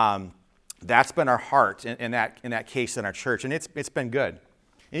 That's been our heart in that case in our church, and it's been good.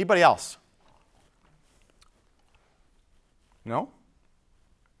 Anybody else? No?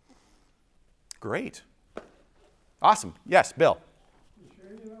 Great. Awesome. Yes, Bill. You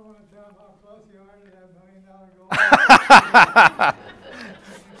sure you don't want to tell them how close you are to that $1 million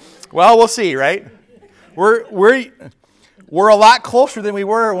goal? Well, we'll see, right? We're a lot closer than we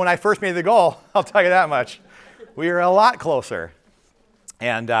were when I first made the goal. I'll tell you that much. We are a lot closer,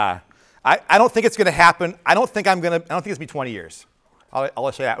 and I don't think it's going to happen. I don't think it's going to be 20 years.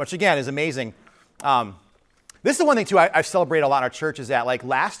 I'll say that, which again is amazing. This is the one thing too I celebrate a lot in our church is that like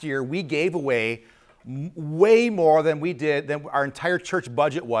last year we gave away way more than our entire church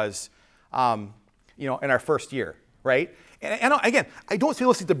budget was, in our first year, right? And again, I don't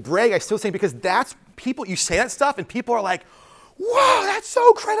feel to brag. I still say because that's people. You say that stuff, and people are like, "Wow, that's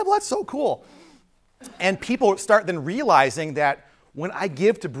so credible. That's so cool." And people start then realizing that when I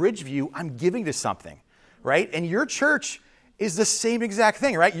give to Bridgeview, I'm giving to something, right? And your church is the same exact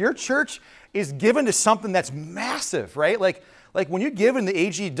thing, right? Your church is given to something that's massive, right? Like when you give in the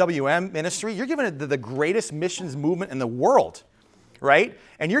AGWM ministry, you're giving to the greatest missions movement in the world, right?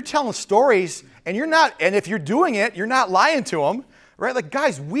 And you're telling stories, and and if you're doing it, you're not lying to them, right? Like,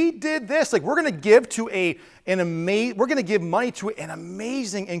 guys, we did this. Like, we're going to give to we're going to give money to an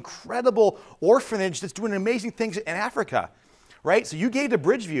amazing, incredible orphanage that's doing amazing things in Africa, right? So you gave to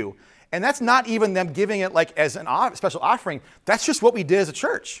Bridgeview, and that's not even them giving it like as a special offering. That's just what we did as a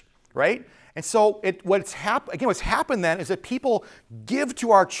church, right? And so what's happened then is that people give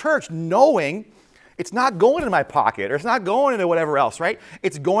to our church knowing it's not going into my pocket or it's not going into whatever else, right?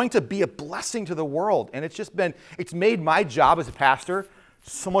 It's going to be a blessing to the world. And it's made my job as a pastor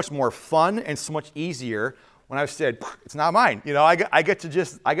so much more fun and so much easier when I've said, it's not mine. I get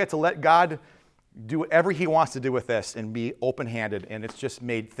to let God do whatever he wants to do with this and be open-handed. And it's just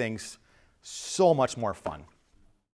made things so much more fun.